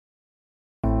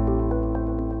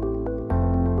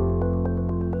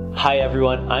Hi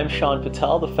everyone, I'm Sean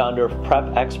Patel, the founder of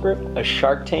Prep Expert, a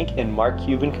Shark Tank and Mark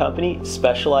Cuban company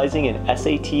specializing in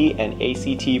SAT and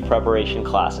ACT preparation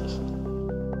classes.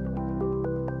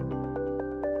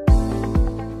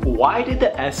 Why did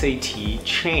the SAT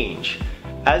change?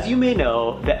 As you may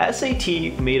know, the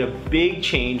SAT made a big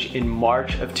change in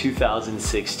March of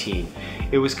 2016.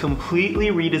 It was completely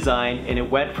redesigned and it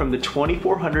went from the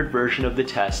 2400 version of the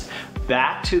test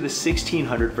back to the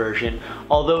 1600 version,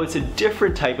 although it's a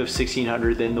different type of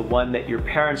 1600 than the one that your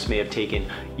parents may have taken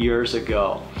years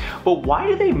ago. But why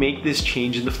did they make this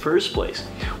change in the first place?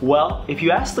 Well, if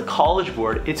you ask the College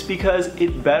Board, it's because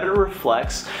it better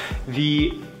reflects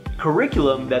the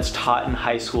curriculum that's taught in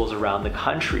high schools around the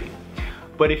country.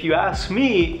 But if you ask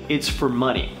me, it's for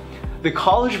money. The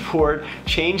College Board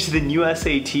changed the new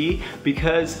SAT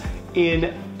because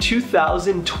in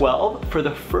 2012, for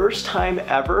the first time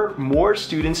ever, more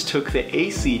students took the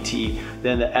ACT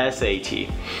than the SAT.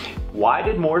 Why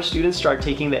did more students start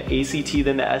taking the ACT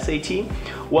than the SAT?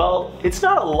 Well, it's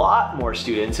not a lot more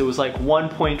students. It was like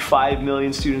 1.5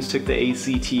 million students took the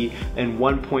ACT and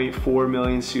 1.4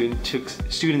 million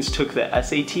students took the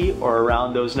SAT, or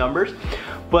around those numbers.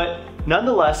 But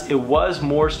nonetheless, it was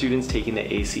more students taking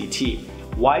the ACT.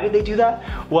 Why did they do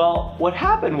that? Well, what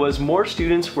happened was more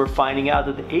students were finding out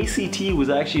that the ACT was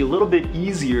actually a little bit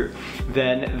easier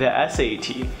than the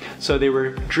SAT. So they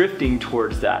were drifting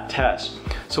towards that test.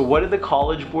 So what did the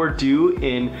College Board do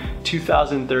in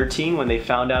 2013 when they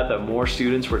found out that more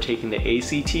students were taking the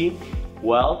ACT?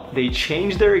 Well, they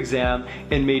changed their exam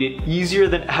and made it easier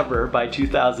than ever by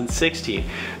 2016.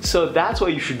 So that's why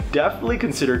you should definitely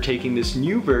consider taking this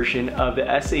new version of the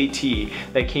SAT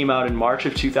that came out in March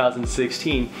of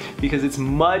 2016, because it's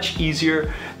much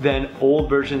easier than old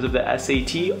versions of the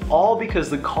SAT, all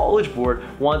because the College Board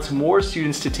wants more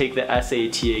students to take the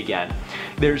SAT again.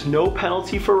 There's no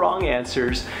penalty for wrong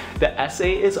answers. The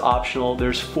essay is optional.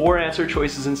 There's 4 answer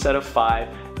choices instead of 5.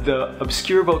 The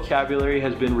obscure vocabulary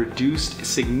has been reduced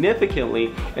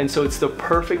significantly, and so it's the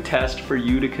perfect test for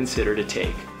you to consider to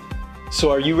take. So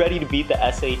are you ready to beat the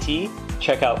SAT?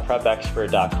 Check out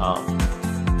prepexpert.com.